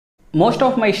Most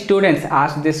of my students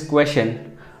ask this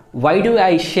question: why do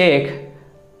I shake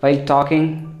while talking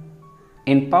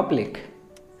in public?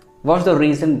 What's the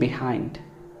reason behind?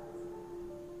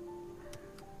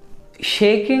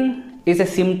 Shaking is a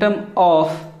symptom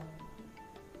of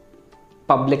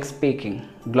public speaking,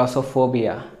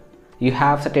 glossophobia. You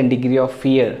have certain degree of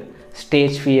fear,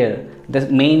 stage fear. The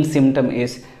main symptom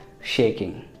is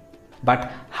shaking.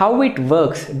 But how it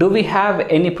works? Do we have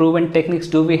any proven techniques?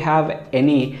 Do we have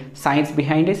any science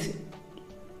behind it?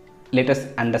 Let us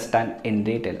understand in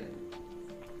detail.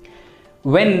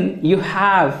 When you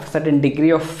have certain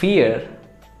degree of fear,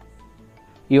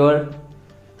 your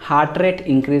heart rate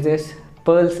increases,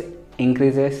 pulse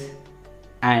increases,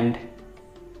 and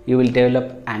you will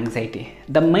develop anxiety.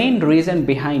 The main reason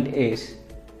behind is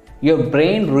your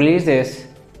brain releases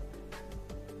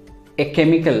a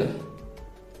chemical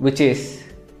which is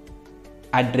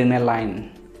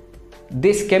adrenaline.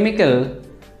 This chemical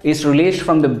is released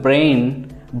from the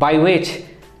brain, by which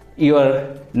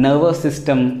your nervous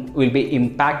system will be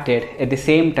impacted. At the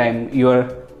same time,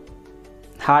 your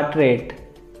heart rate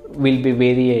will be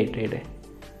variated,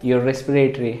 your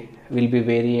respiratory will be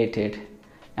variated,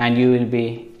 and you will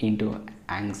be into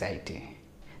anxiety.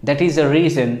 That is the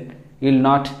reason you will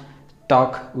not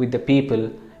talk with the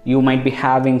people. You might be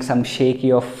having some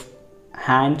shaky of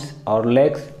hands or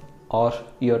legs or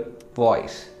your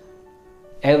voice.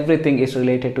 Everything is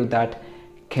related to that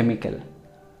chemical.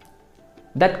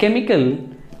 That chemical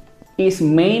is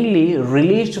mainly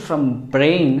released from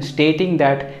brain, stating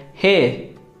that,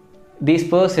 hey, this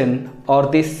person or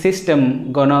this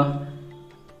system gonna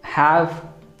have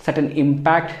certain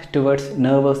impact towards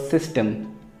nervous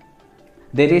system.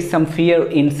 There is some fear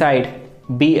inside.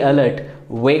 Be alert,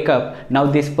 wake up. Now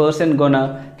this person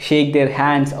gonna shake their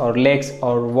hands or legs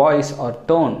or voice or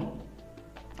tone.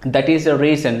 That is the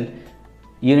reason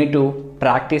you need to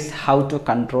practice how to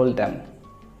control them.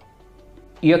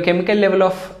 Your chemical level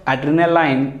of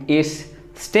adrenaline is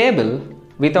stable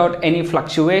without any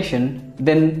fluctuation,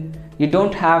 then you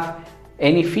don't have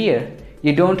any fear,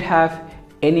 you don't have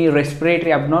any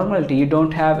respiratory abnormality, you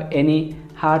don't have any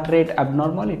heart rate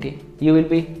abnormality. You will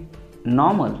be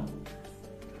normal.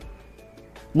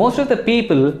 Most of the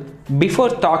people, before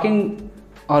talking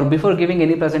or before giving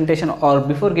any presentation or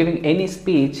before giving any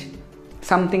speech,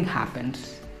 something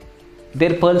happens.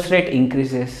 Their pulse rate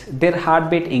increases, their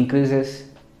heartbeat increases.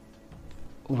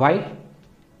 Why?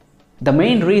 The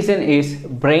main reason is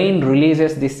brain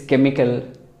releases this chemical,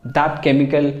 that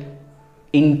chemical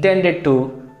intended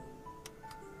to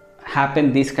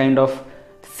happen these kind of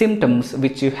symptoms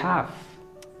which you have.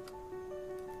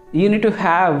 You need to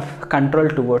have control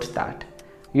towards that.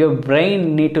 Your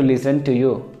brain need to listen to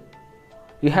you.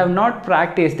 You have not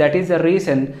practiced, that is the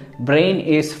reason brain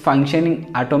is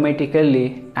functioning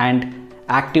automatically and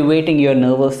activating your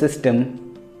nervous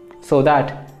system so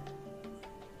that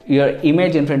your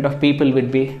image in front of people will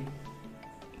be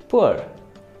poor.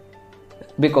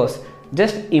 Because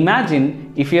just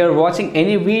imagine if you are watching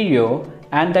any video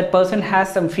and that person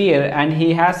has some fear and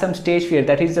he has some stage fear,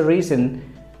 that is the reason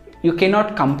you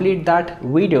cannot complete that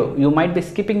video. You might be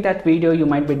skipping that video, you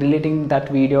might be deleting that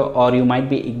video, or you might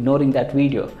be ignoring that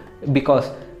video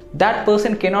because that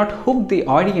person cannot hook the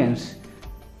audience.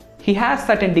 He has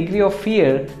certain degree of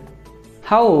fear.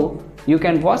 How you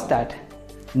can watch that?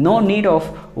 No need of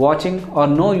watching or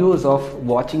no use of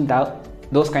watching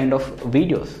those kind of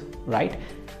videos, right?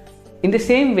 In the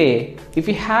same way, if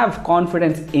you have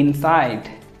confidence inside,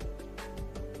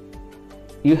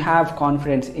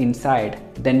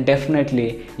 then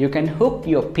definitely you can hook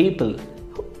your people,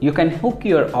 you can hook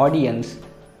your audience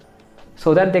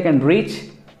so that they can reach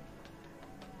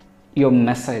your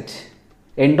message.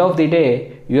 End of the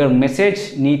day, your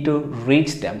message need to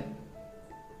reach them.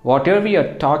 Whatever we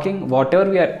are talking, whatever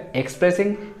we are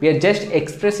expressing, we are just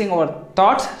expressing our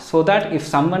thoughts so that if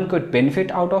someone could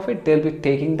benefit out of it, they'll be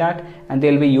taking that and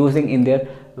they'll be using in their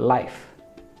life.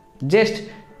 Just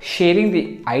sharing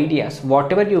the ideas,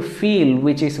 whatever you feel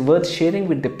which is worth sharing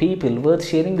with the people, worth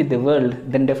sharing with the world,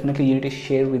 then definitely you need to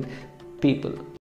share with people.